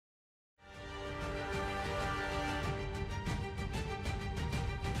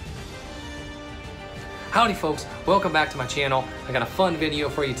Howdy folks, welcome back to my channel. I got a fun video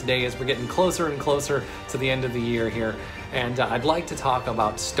for you today as we're getting closer and closer to the end of the year here. And I'd like to talk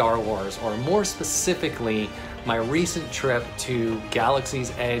about Star Wars, or more specifically, my recent trip to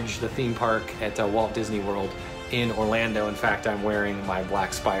Galaxy's Edge, the theme park at Walt Disney World in Orlando. In fact, I'm wearing my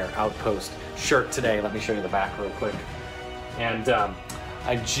Black Spire Outpost shirt today. Let me show you the back real quick. And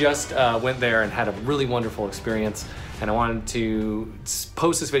I just went there and had a really wonderful experience, and I wanted to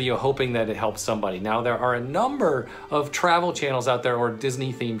post this video hoping that it helps somebody. Now, there are a number of travel channels out there, or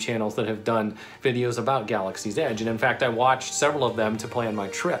Disney themed channels, that have done videos about Galaxy's Edge, and in fact I watched several of them to plan my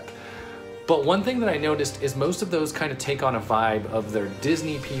trip. But one thing that I noticed is most of those kind of take on a vibe of their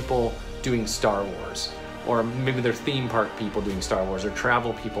Disney people doing Star Wars, or maybe they're theme park people doing Star Wars, or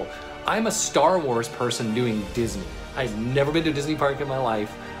travel people. I'm a Star Wars person doing Disney. I've never been to a Disney park in my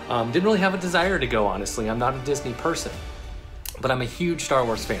life. Didn't really have a desire to go, honestly. I'm not a Disney person, but I'm a huge Star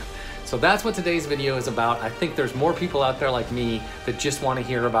Wars fan. So that's what today's video is about. I think there's more people out there like me that just want to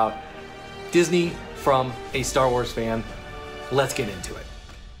hear about Disney from a Star Wars fan. Let's get into it.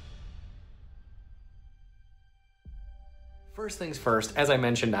 First things first, as I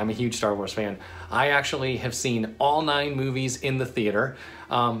mentioned, I'm a huge Star Wars fan. I actually have seen all 9 movies in the theater.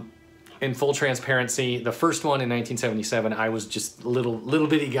 In full transparency, the first one in 1977, I was just a little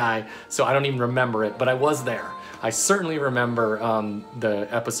bitty guy, so I don't even remember it, but I was there. I certainly remember the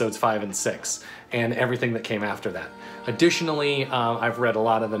episodes 5 and 6 and everything that came after that. Additionally, I've read a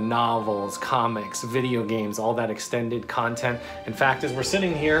lot of the novels, comics, video games, all that extended content. In fact, as we're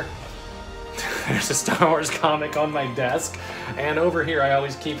sitting here, there's a Star Wars comic on my desk, and over here I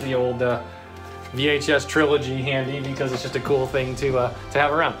always keep the old VHS trilogy handy because it's just a cool thing to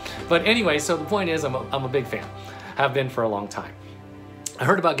have around. But anyway, so the point is I'm a big fan. Have been for a long time. I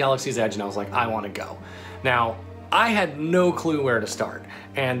heard about Galaxy's Edge and I was like, I want to go. Now, I had no clue where to start,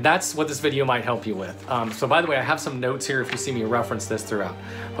 and that's what this video might help you with. So by the way, I have some notes here if you see me reference this throughout.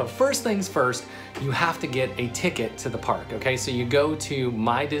 But first things first, you have to get a ticket to the park, okay? So you go to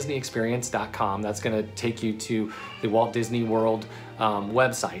mydisneyexperience.com. That's gonna take you to the Walt Disney World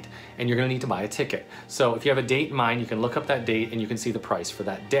website, and you're gonna need to buy a ticket. So if you have a date in mind, you can look up that date and you can see the price for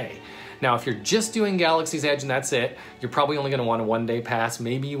that day. Now, if you're just doing Galaxy's Edge and that's it, you're probably only gonna want a 1-day pass.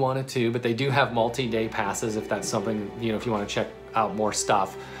 Maybe you want a 2, but they do have multi-day passes if that's something, you know, if you wanna check out more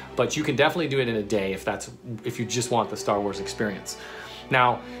stuff. But you can definitely do it in a day if you just want the Star Wars experience.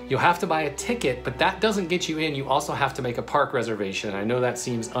 Now, you'll have to buy a ticket, but that doesn't get you in. You also have to make a park reservation. I know that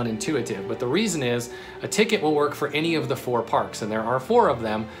seems unintuitive, but the reason is a ticket will work for any of the 4 parks, and there are 4 of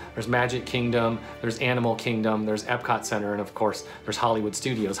them. There's Magic Kingdom, there's Animal Kingdom, there's Epcot Center, and of course, there's Hollywood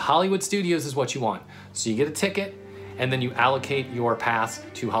Studios. Hollywood Studios is what you want. So you get a ticket, and then you allocate your pass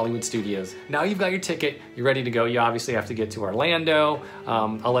to Hollywood Studios. Now you've got your ticket, you're ready to go. You obviously have to get to Orlando.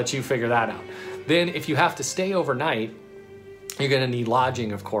 I'll let you figure that out. Then if you have to stay overnight, you're gonna need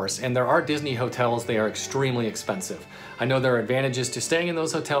lodging, of course, and there are Disney hotels. They are extremely expensive. I know there are advantages to staying in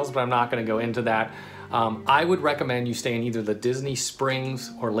those hotels, but I'm not gonna go into that. I would recommend you stay in either the Disney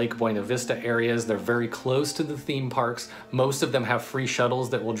Springs or Lake Buena Vista areas. They're very close to the theme parks. Most of them have free shuttles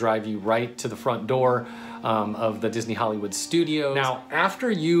that will drive you right to the front door of the Disney Hollywood Studios. Now, after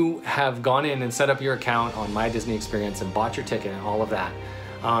you have gone in and set up your account on My Disney Experience and bought your ticket and all of that,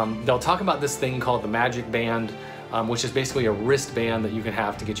 they'll talk about this thing called the Magic Band, which is basically a wristband that you can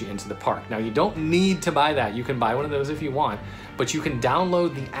have to get you into the park. Now, you don't need to buy that. You can buy one of those if you want, but you can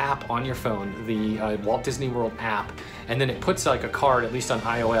download the app on your phone, the Walt Disney World app, and then it puts like a card, at least on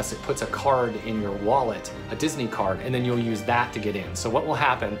iOS, it puts a card in your wallet, a Disney card, and then you'll use that to get in. So what will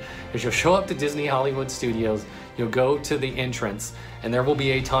happen is you'll show up to Disney Hollywood Studios, you'll go to the entrance, and there will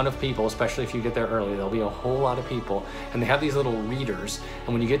be a ton of people, especially if you get there early. There'll be a whole lot of people, and they have these little readers.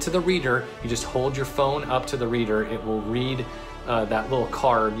 And when you get to the reader, you just hold your phone up to the reader. It will read that little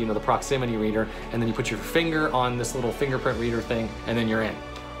card, you know, the proximity reader, and then you put your finger on this little fingerprint reader thing, and then you're in.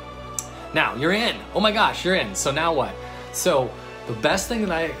 Now, you're in. Oh my gosh, you're in. So now what? So the best thing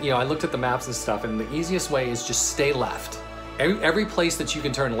that I looked at the maps and stuff, and the easiest way is just stay left. Every place that you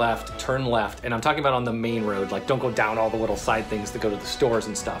can turn left, and I'm talking about on the main road. Like, don't go down all the little side things that go to the stores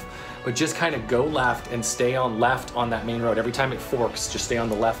and stuff, but just kind of go left and stay on left on that main road. Every time it forks, just stay on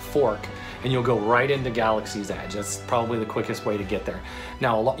the left fork, and you'll go right into Galaxy's Edge. That's probably the quickest way to get there.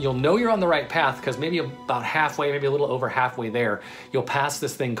 Now, you'll know you're on the right path because maybe about halfway, maybe a little over halfway there, you'll pass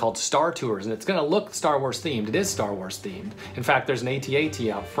this thing called Star Tours, and it's gonna look Star Wars themed. It is Star Wars themed. In fact, there's an AT-AT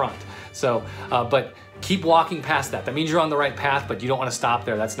out front. So, but keep walking past that. That means you're on the right path, but you don't want to stop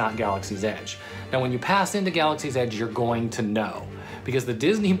there. That's not Galaxy's Edge. Now, when you pass into Galaxy's Edge, you're going to know, because the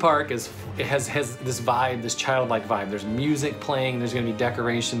Disney park has this vibe, this childlike vibe. There's music playing, there's gonna be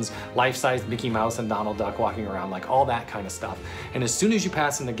decorations, life-size Mickey Mouse and Donald Duck walking around, like all that kind of stuff. And as soon as you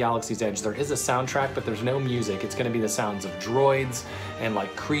pass into Galaxy's Edge, there is a soundtrack, but there's no music. It's gonna be the sounds of droids and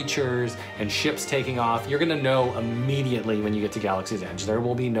like creatures and ships taking off. You're gonna know immediately when you get to Galaxy's Edge. There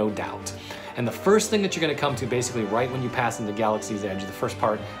will be no doubt. And the first thing that you're gonna come to basically right when you pass into Galaxy's Edge, the first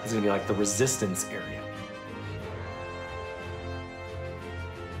part is gonna be like the Resistance area.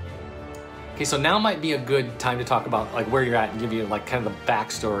 Okay, so now might be a good time to talk about like where you're at and give you like kind of the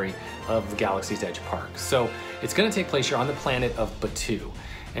backstory of the Galaxy's Edge Park. So it's gonna take place, you're on the planet of Batuu.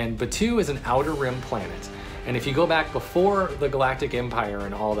 And Batuu is an outer rim planet. And if you go back before the Galactic Empire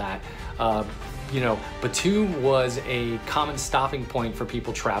and all that, you know, Batuu was a common stopping point for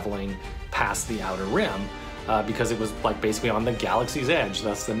people traveling past the outer rim because it was like basically on the galaxy's edge,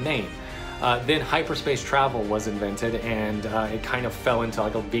 that's the name. Then hyperspace travel was invented and it kind of fell into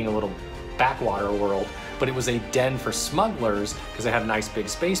like being a little backwater world, but it was a den for smugglers because they had a nice big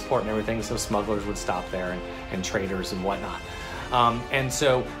spaceport and everything, so smugglers would stop there and traders and whatnot. And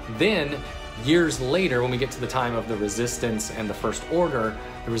so then years later, when we get to the time of the Resistance and the First Order,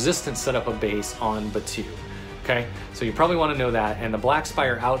 the Resistance set up a base on Batuu. Okay, so you probably want to know that. And the Black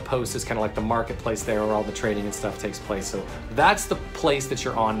Spire Outpost is kind of like the marketplace there where all the trading and stuff takes place. So that's the place that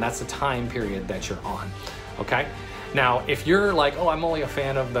you're on. That's the time period that you're on. Okay, now if you're like, oh, I'm only a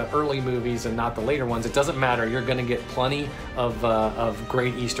fan of the early movies and not the later ones, it doesn't matter. You're going to get plenty of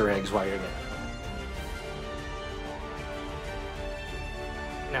great Easter eggs while you're there.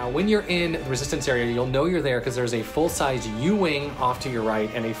 Now, when you're in the Resistance area, you'll know you're there because there's a full-size U-wing off to your right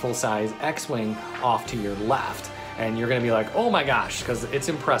and a full-size X-wing off to your left. And you're gonna be like, oh my gosh, because it's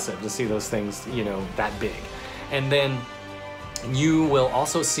impressive to see those things, you know, that big. And then you will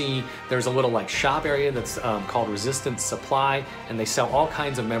also see there's a little like shop area that's called Resistance Supply, and they sell all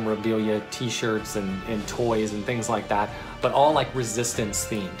kinds of memorabilia, t-shirts and toys and things like that, but all like Resistance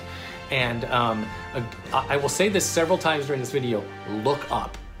themed. And I will say this several times during this video, look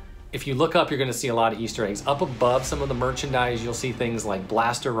up. If you look up, you're gonna see a lot of Easter eggs. Up above some of the merchandise, you'll see things like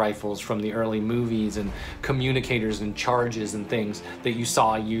blaster rifles from the early movies and communicators and charges and things that you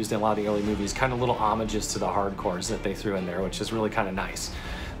saw used in a lot of the early movies, kind of little homages to the hardcores that they threw in there, which is really kind of nice.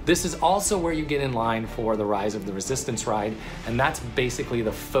 This is also where you get in line for the Rise of the Resistance ride, and that's basically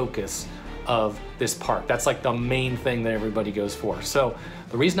the focus of this park. That's like the main thing that everybody goes for. So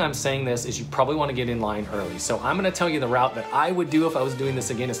the reason I'm saying this is you probably want to get in line early. So I'm going to tell you the route that I would do if I was doing this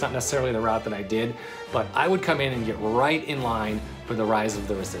again. It's not necessarily the route that I did, but I would come in and get right in line for the Rise of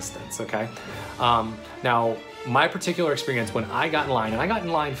the Resistance, okay? Now, my particular experience when I got in line, and I got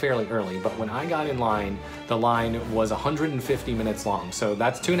in line fairly early, but when I got in line, the line was 150 minutes long. So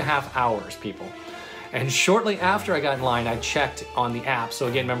that's 2.5 hours, people. And shortly after I got in line, I checked on the app. So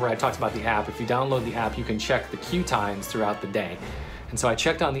again, remember I talked about the app. If you download the app, you can check the queue times throughout the day. And so I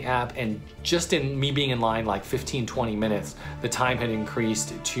checked on the app, and just in me being in line like 15, 20 minutes, the time had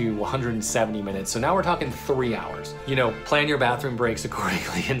increased to 170 minutes. So now we're talking 3 hours. You know, plan your bathroom breaks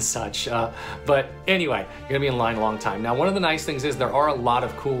accordingly and such. But anyway, you're gonna be in line a long time. Now, one of the nice things is there are a lot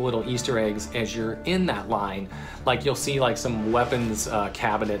of cool little Easter eggs as you're in that line. Like you'll see like some weapons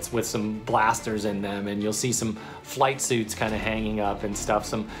cabinets with some blasters in them, and you'll see some flight suits kind of hanging up and stuff.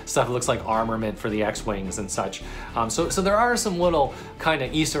 Some stuff that looks like armament for the X-Wings and such. So there are some little kind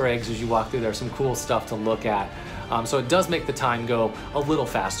of Easter eggs as you walk through there, some cool stuff to look at. So it does make the time go a little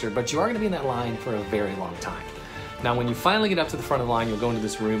faster, but you are gonna be in that line for a very long time. Now, when you finally get up to the front of the line, you'll go into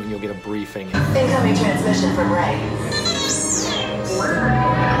this room and you'll get a briefing. Incoming transmission from Ray.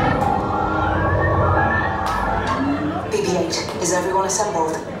 BB-8, is everyone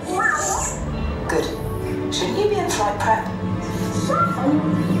assembled? Good. Shouldn't you be in flight prep?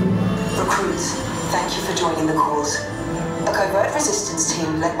 Recruits, thank you for joining the cause. A covert resistance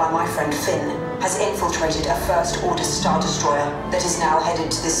team led by my friend Finn has infiltrated a First Order Star Destroyer that is now headed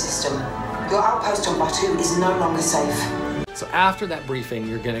to this system. Your outpost on Batuu is no longer safe. So after that briefing,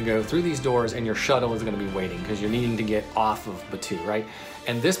 you're gonna go through these doors and your shuttle is gonna be waiting because you're needing to get off of Batuu, right?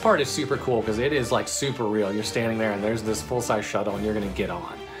 And this part is super cool because it is like super real. You're standing there and there's this full-size shuttle and you're gonna get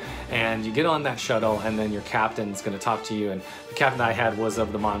on. And you get on that shuttle and then your captain's gonna talk to you. And the captain I had was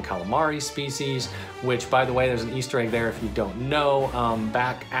of the Mon Calamari species, which, by the way, there's an Easter egg there if you don't know.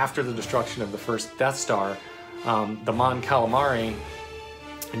 Back after the destruction of the first Death Star, the Mon Calamari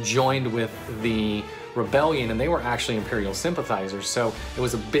joined with the rebellion, and they were actually Imperial sympathizers, so it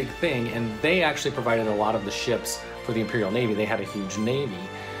was a big thing, and they actually provided a lot of the ships for the Imperial Navy. They had a huge navy.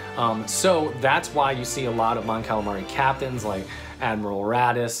 So that's why you see a lot of Mon Calamari captains like Admiral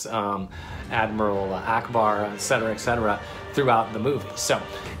Raddus, Admiral Akbar, etc., throughout the movie. So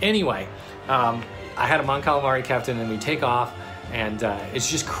anyway, I had a Mon Calamari captain, and we take off, and it's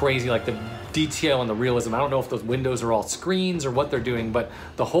just crazy, like the detail and the realism. I don't know if those windows are all screens or what they're doing, but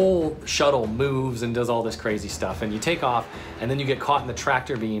the whole shuttle moves and does all this crazy stuff, and you take off, and then you get caught in the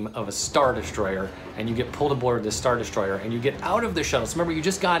tractor beam of a Star Destroyer, and you get pulled aboard this Star Destroyer, and you get out of the shuttle. So remember, you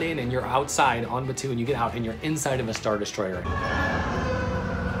just got in and you're outside on Batuu, and you get out and you're inside of a Star Destroyer.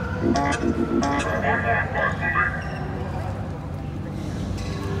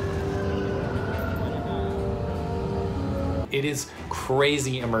 It is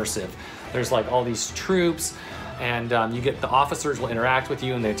crazy immersive. There's like all these troops, and you get the officers will interact with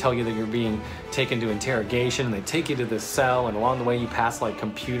you, and they tell you that you're being taken to interrogation, and they take you to this cell, and along the way you pass like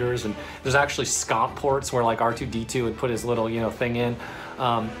computers, and there's actually scomp ports where like R2-D2 would put his little, you know, thing in.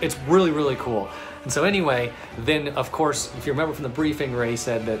 It's really, really cool. And so anyway, then of course, if you remember from the briefing, Ray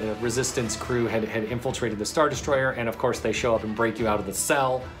said that a resistance crew had infiltrated the Star Destroyer, and of course they show up and break you out of the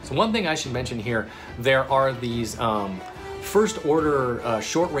cell. So one thing I should mention here, there are these first order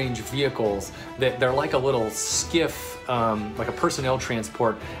short range vehicles that they're like a little skiff, like a personnel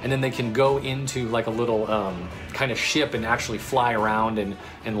transport, and then they can go into like a little kind of ship and actually fly around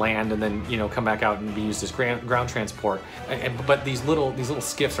and land, and then, you know, come back out and be used as ground transport. But these little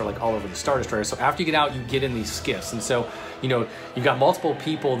skiffs are like all over the Star Destroyer. So after you get out, you get in these skiffs, and so, you know, you've got multiple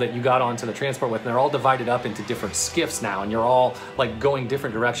people that you got onto the transport with, and they're all divided up into different skiffs now, and you're all like going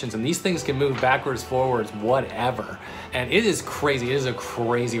different directions, and these things can move backwards, forwards, whatever. And it is crazy. It is a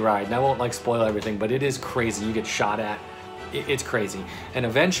crazy ride. And I won't like spoil everything, but it is crazy. You get shot at. It's crazy. And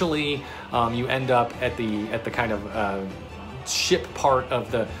eventually you end up at the kind of ship part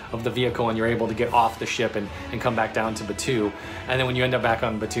of the vehicle, and you're able to get off the ship and come back down to Batuu. And then when you end up back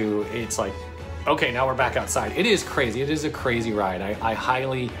on Batuu, it's like, okay, now we're back outside. It is crazy. It is a crazy ride. I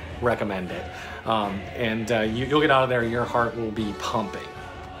highly recommend it. You'll get out of there, your heart will be pumping.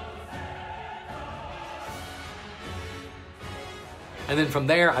 And then from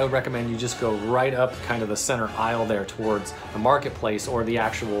there, I would recommend you just go right up kind of the center aisle there towards the marketplace or the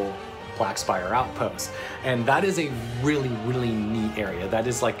actual Black Spire outpost. And that is a really, really neat area. That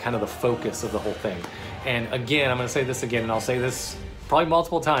is like kind of the focus of the whole thing. And again, I'm gonna say this again, and I'll say this probably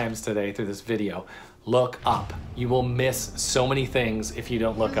multiple times today through this video. Look up. You will miss so many things if you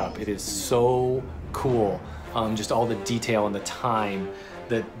don't look up. It is so cool, just all the detail and the time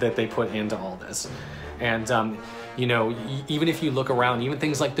that they put into all this. And you know, even if you look around, even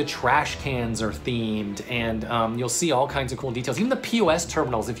things like the trash cans are themed, and you'll see all kinds of cool details. Even the POS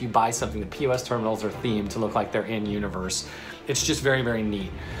terminals, if you buy something, the POS terminals are themed to look like they're in universe. It's just very, very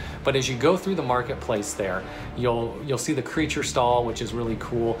neat. But as you go through the marketplace there, you'll see the creature stall, which is really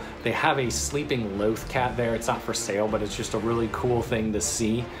cool. They have a sleeping loth cat there. It's not for sale, but it's just a really cool thing to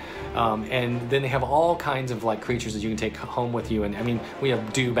see. And then they have all kinds of like creatures that you can take home with you. And I mean, we have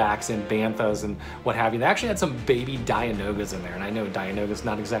dewbacks and banthas and what have you. They actually had some baby Dianogas in there. And I know Dianoga's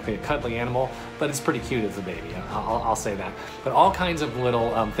not exactly a cuddly animal, but it's pretty cute as a baby. I'll say that. But all kinds of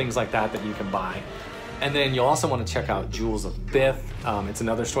little things like that you can buy. And then you'll also want to check out Jewels of Bith. It's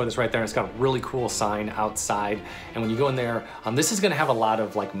another store that's right there. It's got a really cool sign outside. And when you go in there, this is going to have a lot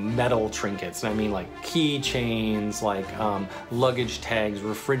of like metal trinkets. And I mean like keychains, like luggage tags,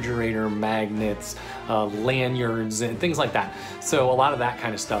 refrigerator magnets, lanyards, and things like that. So a lot of that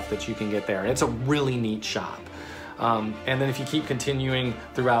kind of stuff that you can get there. And it's a really neat shop. And then if you keep continuing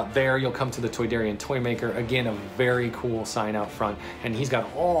throughout there, you'll come to the Toydarian Toy Maker. Again, a very cool sign out front, and he's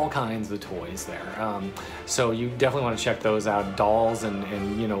got all kinds of toys there. So you definitely want to check those out, dolls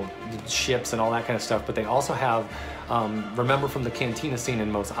and you know, ships and all that kind of stuff. But they also have, remember from the Cantina scene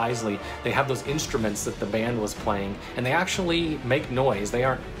in Mos Eisley, they have those instruments that the band was playing, and they actually make noise. They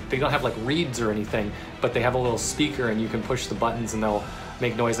don't have like reeds or anything, but they have a little speaker, and you can push the buttons and they'll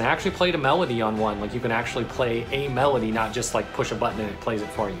make noise. And I actually played a melody on one. Like you can actually play a melody, not just like push a button and it plays it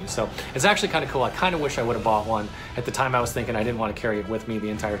for you. So it's actually kind of cool. I kind of wish I would have bought one. At the time I was thinking I didn't want to carry it with me the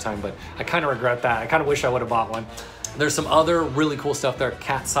entire time, but I kind of regret that. I kind of wish I would have bought one. There's some other really cool stuff there.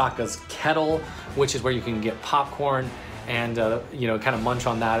 Kat Saka's Kettle, which is where you can get popcorn and you know, kind of munch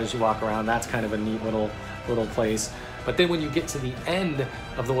on that as you walk around. That's kind of a neat little place. But then when you get to the end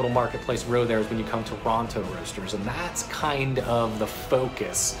of the little marketplace row there is when you come to Ronto Roasters, and that's kind of the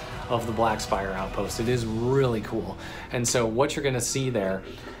focus of the Black Spire outpost. It is really cool. And so what you're gonna see there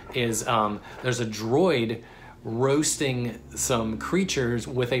is there's a droid roasting some creatures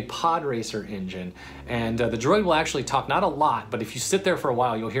with a pod racer engine, and the droid will actually talk, not a lot, but if you sit there for a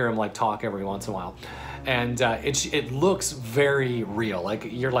while you'll hear him like talk every once in a while. and it looks very real. Like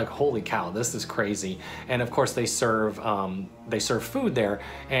you're like, holy cow, this is crazy. And of course they serve food there,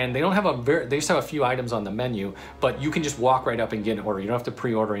 and they don't have they just have a few items on the menu, but you can just walk right up and get an order. You don't have to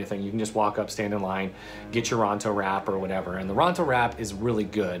pre-order anything. You can just walk up, stand in line, get your Ronto wrap or whatever. And the Ronto wrap is really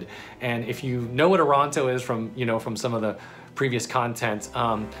good. And if you know what a Ronto is from, you know, from some of the previous content,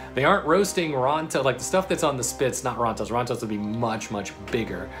 they aren't roasting Ronto, like the stuff that's on the spits, not Rontos. Rontos would be much, much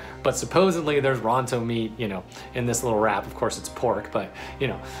bigger. But supposedly there's Ronto meat, you know, in this little wrap. Of course it's pork, but you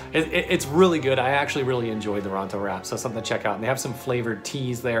know, it's really good. I actually really enjoyed the Ronto wrap, so something to check out. And they have some flavored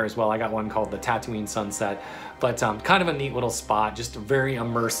teas there as well. I got one called the Tatooine Sunset, but kind of a neat little spot, just very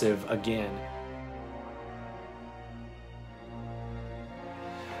immersive again.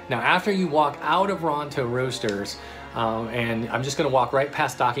 Now, after you walk out of Ronto Roasters, and I'm just gonna walk right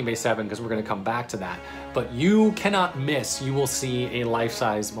past Docking Bay 7 because we're gonna come back to that, but you cannot miss, you will see a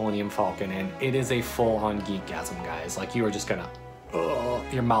life-size Millennium Falcon, and it is a full-on geekgasm, guys. Like, you are just gonna,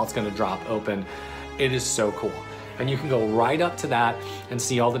 your mouth's gonna drop open. It is so cool. And you can go right up to that and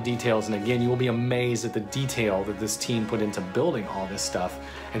see all the details. And again, you will be amazed at the detail that this team put into building all this stuff.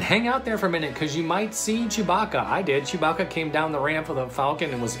 And hang out there for a minute because you might see Chewbacca. I did. Chewbacca came down the ramp of the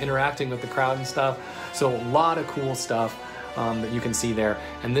Falcon and was interacting with the crowd and stuff. So a lot of cool stuff that you can see there.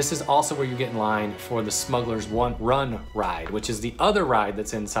 And this is also where you get in line for the Smuggler's Run ride, which is the other ride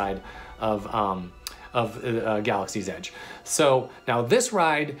that's inside of Galaxy's Edge. So now this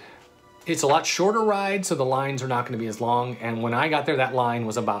ride, it's a lot shorter ride, so the lines are not going to be as long. And when I got there, that line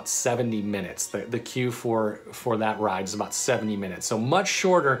was about 70 minutes. The queue for that ride is about 70 minutes, so much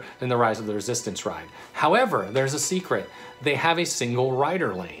shorter than the Rise of the Resistance ride. However, there's a secret. They have a single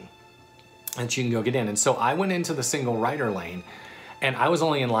rider lane that you can go get in. And so I went into the single rider lane, and I was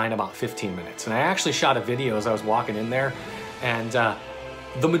only in line about 15 minutes. And I actually shot a video as I was walking in there, and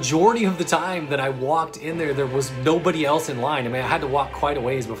the majority of the time that I walked in there, there was nobody else in line. I mean, I had to walk quite a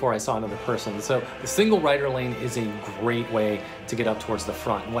ways before I saw another person. So the single rider lane is a great way to get up towards the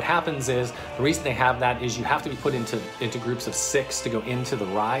front. And what happens is, the reason they have that is you have to be put into groups of 6 to go into the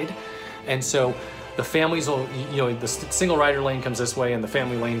ride. And so the families will, you know, the single rider lane comes this way and the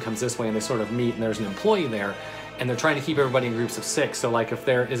family lane comes this way, and they sort of meet, and there's an employee there. And they're trying to keep everybody in groups of 6. So like if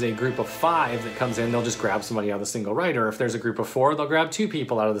there is a group of 5 that comes in, they'll just grab somebody out of the single rider. If there's a group of 4, they'll grab 2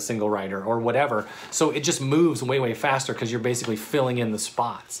 people out of the single rider or whatever. So it just moves way, way faster because you're basically filling in the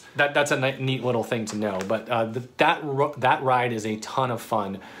spots. That's a neat little thing to know. But that ride is a ton of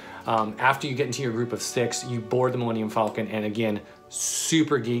fun. After you get into your group of 6, you board the Millennium Falcon, and again,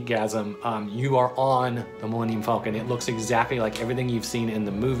 super geekgasm. You are on the Millennium Falcon. It looks exactly like everything you've seen in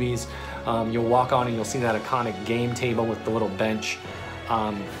the movies. You'll walk on and you'll see that iconic game table with the little bench,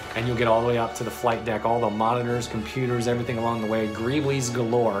 and you'll get all the way up to the flight deck, all the monitors, computers, everything along the way, greeblies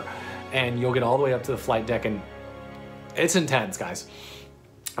galore, and you'll get all the way up to the flight deck, and it's intense, guys.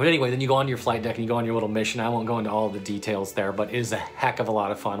 But anyway, then you go on your flight deck and you go on your little mission. I won't go into all the details there, but it is a heck of a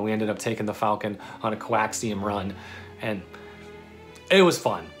lot of fun. We ended up taking the Falcon on a coaxium run, and it was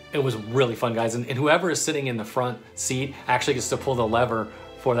fun. It was really fun, guys. And whoever is sitting in the front seat actually gets to pull the lever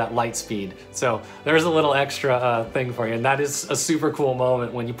for that light speed. So there's a little extra thing for you. And that is a super cool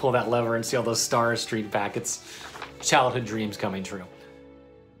moment when you pull that lever and see all those stars streak back. It's childhood dreams coming true.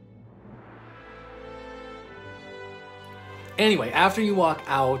 Anyway, after you walk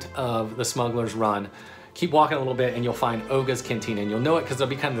out of the Smuggler's Run, keep walking a little bit and you'll find Oga's Cantina. And you'll know it because there'll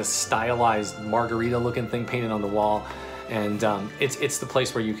be kind of this stylized margarita looking thing painted on the wall. And it's the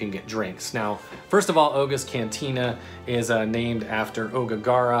place where you can get drinks. Now, first of all, Oga's Cantina is named after Oga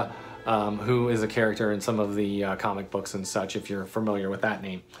Gara, who is a character in some of the comic books and such, if you're familiar with that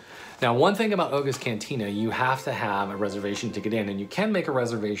name. Now, one thing about Oga's Cantina, you have to have a reservation to get in, and you can make a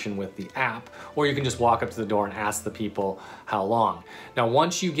reservation with the app, or you can just walk up to the door and ask the people how long. Now,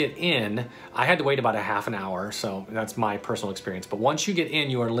 once you get in, I had to wait about a half an hour, so that's my personal experience, but once you get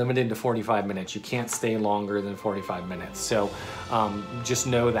in, you are limited to 45 minutes. You can't stay longer than 45 minutes, so just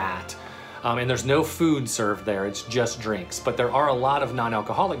know that. And there's no food served there, it's just drinks. But there are a lot of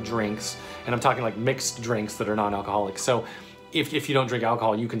non-alcoholic drinks, and I'm talking like mixed drinks that are non-alcoholic. So if you don't drink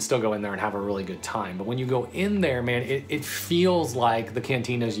alcohol, you can still go in there and have a really good time. But when you go in there, man, it feels like the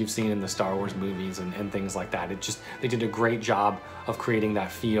cantinas you've seen in the Star Wars movies and things like that. They did a great job of creating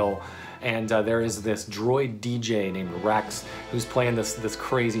that feel. And there is this droid DJ named Rex who's playing this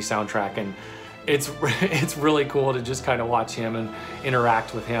crazy soundtrack, and it's really cool to just kind of watch him and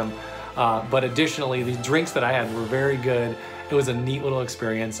interact with him. But additionally, the drinks that I had were very good. It was a neat little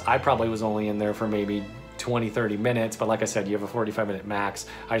experience. I probably was only in there for maybe 20-30 minutes, but like I said, you have a 45-minute max.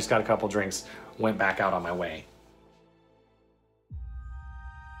 I just got a couple drinks, went back out on my way.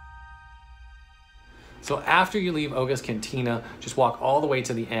 So after you leave Oga's Cantina, just walk all the way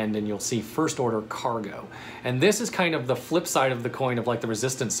to the end and you'll see First Order Cargo. And this is kind of the flip side of the coin of like the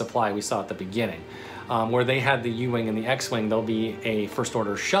Resistance supply we saw at the beginning. Where they had the U-Wing and the X-Wing, there'll be a First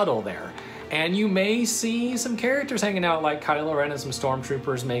Order shuttle there. And you may see some characters hanging out, like Kylo Ren and some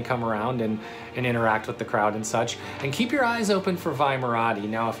stormtroopers may come around and interact with the crowd and such. And keep your eyes open for Vi Marati.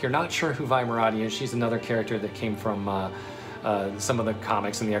 Now, if you're not sure who Vi Marati is, she's another character that came from some of the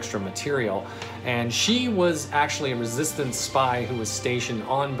comics and the extra material. And she was actually a Resistance spy who was stationed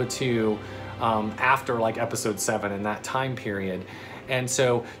on Batuu after like Episode 7 in that time period. And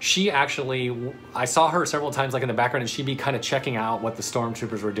so she actually, I saw her several times like in the background, and she'd be kind of checking out what the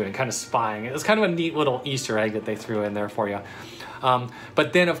stormtroopers were doing, kind of spying. It was kind of a neat little Easter egg that they threw in there for you.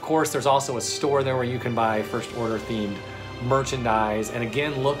 But then of course there's also a store there where you can buy First Order themed merchandise. And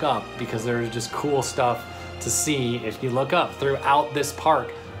again, look up, because there's just cool stuff to see. If you look up throughout this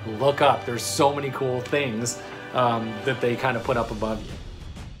park, look up. There's so many cool things that they kind of put up above you.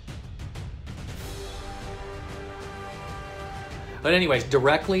 But anyways,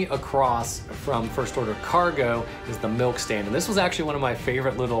 directly across from First Order Cargo is the milk stand. And this was actually one of my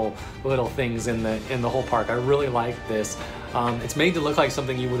favorite little things in the whole park. I really like this. It's made to look like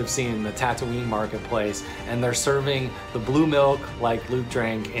something you would have seen in the Tatooine marketplace. And they're serving the blue milk like Luke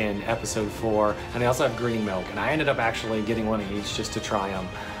drank in Episode 4. And they also have green milk. And I ended up actually getting one of each just to try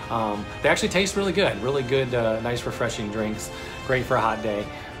them. They actually taste really good, nice refreshing drinks. Great for a hot day.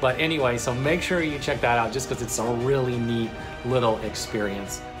 But anyway, so make sure you check that out just because it's a really neat little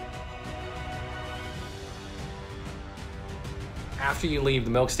experience. After you leave the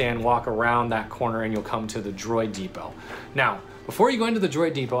milk stand, walk around that corner and you'll come to the Droid Depot. Now, before you go into the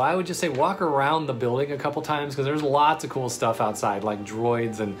Droid Depot, I would just say walk around the building a couple times, because there's lots of cool stuff outside, like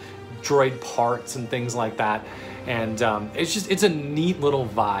droids and droid parts and things like that. And it's a neat little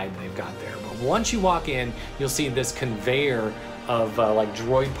vibe they've got there. But once you walk in, you'll see this conveyor of like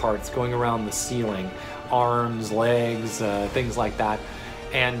droid parts going around the ceiling, arms, legs, things like that.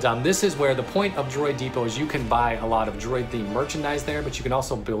 And this is where the point of Droid Depot is you can buy a lot of droid themed merchandise there, but you can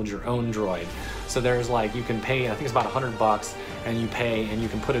also build your own droid. So there's like, you can pay, I think it's about $100, and you pay and you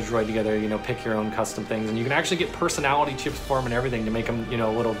can put a droid together, you know, pick your own custom things, and you can actually get personality chips for them and everything to make them, you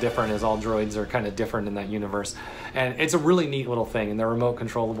know, a little different, as all droids are kind of different in that universe. And it's a really neat little thing, and they're remote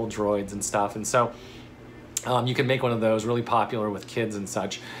controllable droids and stuff. And so you can make one of those, really popular with kids and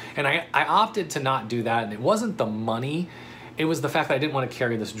such. And I opted to not do that, and it wasn't the money, it was the fact that I didn't want to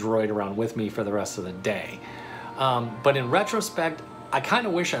carry this droid around with me for the rest of the day. But in retrospect, I kind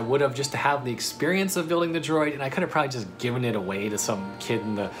of wish I would have, just to have the experience of building the droid, and I could have probably just given it away to some kid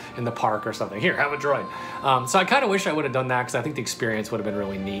in the park or something. Here, have a droid. So I kind of wish I would have done that, because I think the experience would have been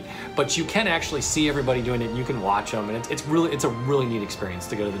really neat. But you can actually see everybody doing it, and you can watch them, and it's a really neat experience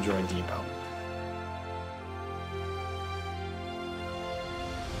to go to the Droid Depot.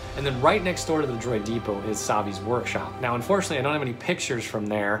 And then right next door to the Droid Depot is Savi's workshop. Now, unfortunately, I don't have any pictures from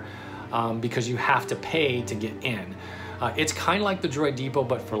there because you have to pay to get in. It's kind of like the Droid Depot,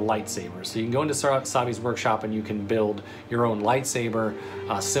 but for lightsabers. So you can go into Savi's workshop and you can build your own lightsaber,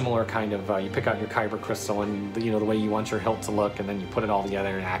 similar kind of, you pick out your kyber crystal and the way you want your hilt to look, and then you put it all together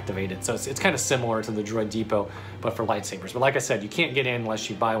and activate it. So it's kind of similar to the Droid Depot, but for lightsabers. But like I said, you can't get in unless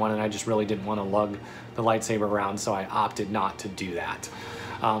you buy one, and I just really didn't want to lug the lightsaber around, so I opted not to do that.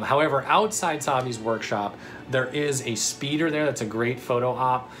 However, outside Savi's workshop, there is a speeder there that's a great photo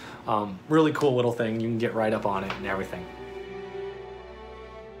op. Really cool little thing. You can get right up on it and everything.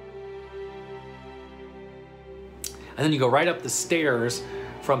 And then you go right up the stairs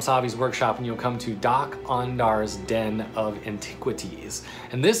from Savi's workshop and you'll come to Doc Ondar's Den of Antiquities.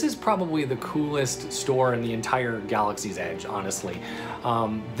 And this is probably the coolest store in the entire Galaxy's Edge, honestly.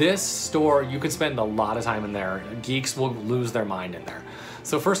 This store, you could spend a lot of time in there. Geeks will lose their mind in there.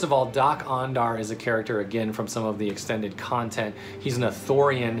 So first of all, Doc Ondar is a character, again, from some of the extended content. He's an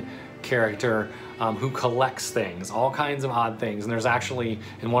Ithorian character who collects things, all kinds of odd things. And there's actually,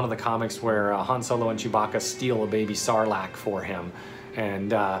 in one of the comics, where Han Solo and Chewbacca steal a baby Sarlacc for him.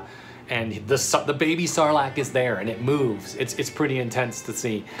 And the baby Sarlacc is there and it moves. It's pretty intense to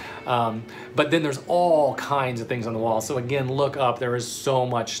see. But then there's all kinds of things on the wall. So again, look up. There is so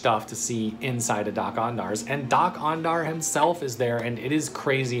much stuff to see inside of Doc Ondar's. And Doc Ondar himself is there, and it is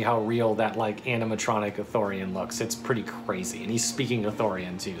crazy how real that like animatronic Ithorian looks. It's pretty crazy. And he's speaking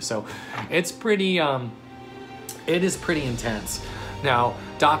Ithorian too. So it's pretty, it is pretty intense. Now,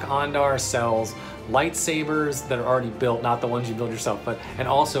 Doc Ondar sells lightsabers that are already built, not the ones you build yourself, and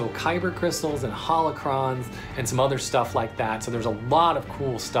also kyber crystals and holocrons and some other stuff like that. So there's a lot of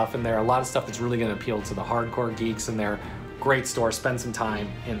cool stuff in there, a lot of stuff that's really going to appeal to the hardcore geeks in there. Great store, spend some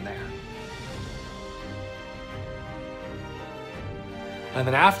time in there. And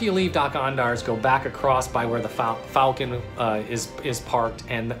then after you leave Dock Ondar's, go back across by where the Falcon is parked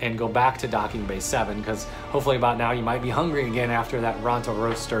and go back to Docking Bay 7, because hopefully about now you might be hungry again after that Ronto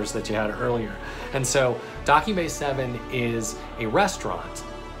Roasters that you had earlier. And so Docking Bay 7 is a restaurant.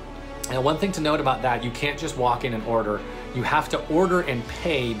 And one thing to note about that, you can't just walk in and order. You have to order and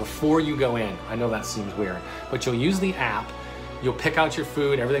pay before you go in. I know that seems weird, but you'll use the app, you'll pick out your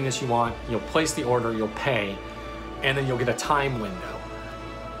food, everything that you want, you'll place the order, you'll pay, and then you'll get a time window.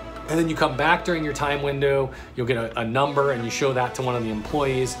 And then you come back during your time window, you'll get a number and you show that to one of the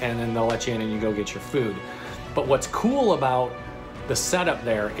employees, and then they'll let you in and you go get your food. But what's cool about the setup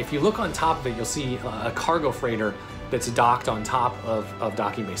there, if you look on top of it, you'll see a cargo freighter that's docked on top of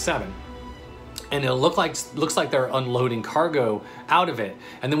Docking Bay 7. And it looks like they're unloading cargo out of it.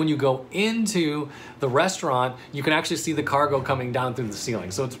 And then when you go into the restaurant, you can actually see the cargo coming down through the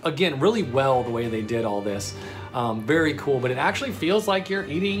ceiling. So it's, again, really well the way they did all this. Very cool, but it actually feels like you're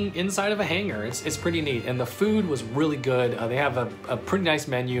eating inside of a hangar. It's pretty neat. And the food was really good. They have a pretty nice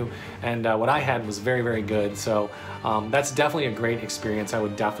menu, and what I had was very, very good. So that's definitely a great experience. I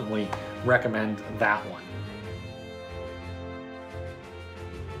would definitely recommend that one.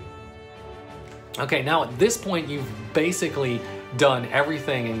 Okay, now at this point, you've basically done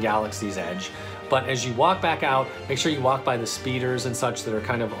everything in Galaxy's Edge. But as you walk back out, make sure you walk by the speeders and such that are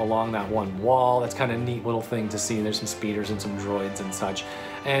kind of along that one wall. That's kind of a neat little thing to see. There's some speeders and some droids and such.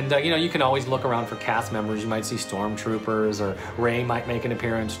 And you know, you can always look around for cast members. You might see stormtroopers, or Rey might make an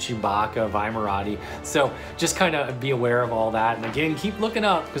appearance, Chewbacca, Vimerati. So just kind of be aware of all that. And again, keep looking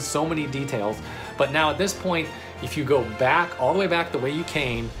up, because so many details. But now at this point, if you go back, all the way back the way you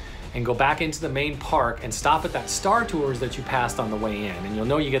came, and go back into the main park and stop at that Star Tours that you passed on the way in. And you'll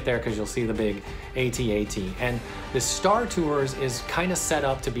know you get there because you'll see the big AT-AT. And the Star Tours is kind of set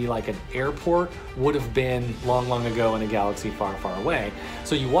up to be like an airport would have been long, long ago in a galaxy far, far away.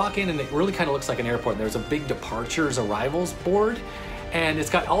 So you walk in and it really kind of looks like an airport. There's a big departures arrivals board, and it's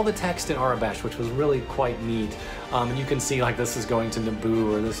got all the text in Arabesh, which was really quite neat. And you can see like this is going to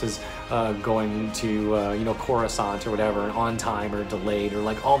Naboo, or this is going to you know, Coruscant or whatever, and on time or delayed, or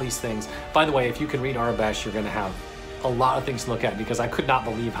like all these things. By the way, if you can read Arabesh, you're going to have a lot of things to look at, because I could not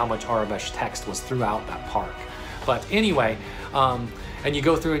believe how much Arabesh text was throughout that park. But anyway, and you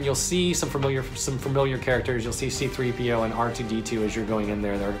go through and you'll see some familiar characters. You'll see C-3PO and R2-D2 as you're going in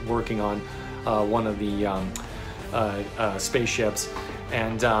there. They're working on one of the spaceships,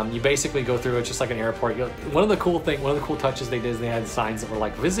 and you basically go through it just like an airport. One of the cool touches they did is they had signs that were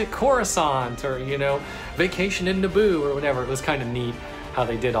like "Visit Coruscant" or, you know, "Vacation in Naboo" or whatever. It was kind of neat how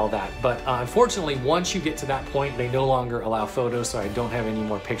they did all that. But unfortunately, once you get to that point, they no longer allow photos, so I don't have any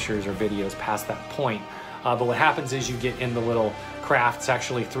more pictures or videos past that point. But what happens is you get in the little craft. It's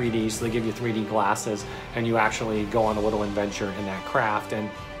actually 3D, so they give you 3D glasses, and you actually go on a little adventure in that craft. And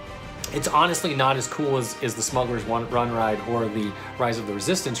it's honestly not as cool as the Smuggler's Run ride or the Rise of the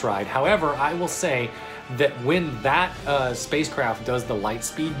Resistance ride. However, I will say that when that spacecraft does the light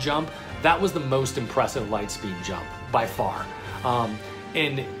speed jump, that was the most impressive light speed jump by far.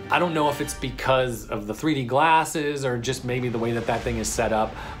 And I don't know if it's because of the 3D glasses or just maybe the way that that thing is set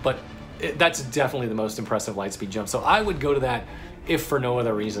up, but that's definitely the most impressive light speed jump. So I would go to that if for no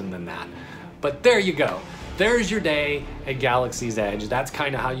other reason than that. But there you go. There's your day at Galaxy's Edge. That's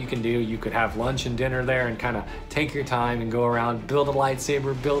kind of how you can do. You could have lunch and dinner there and kind of take your time and go around, build a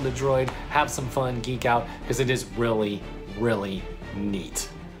lightsaber, build a droid, have some fun, geek out, because it is really, really neat.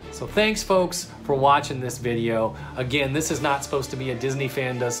 So thanks, folks, for watching this video. Again, this is not supposed to be a Disney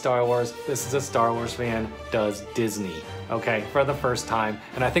fan does Star Wars. This is a Star Wars fan does Disney, okay, for the first time.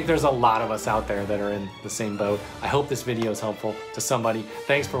 And I think there's a lot of us out there that are in the same boat. I hope this video is helpful to somebody.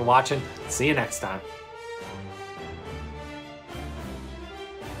 Thanks for watching. See you next time.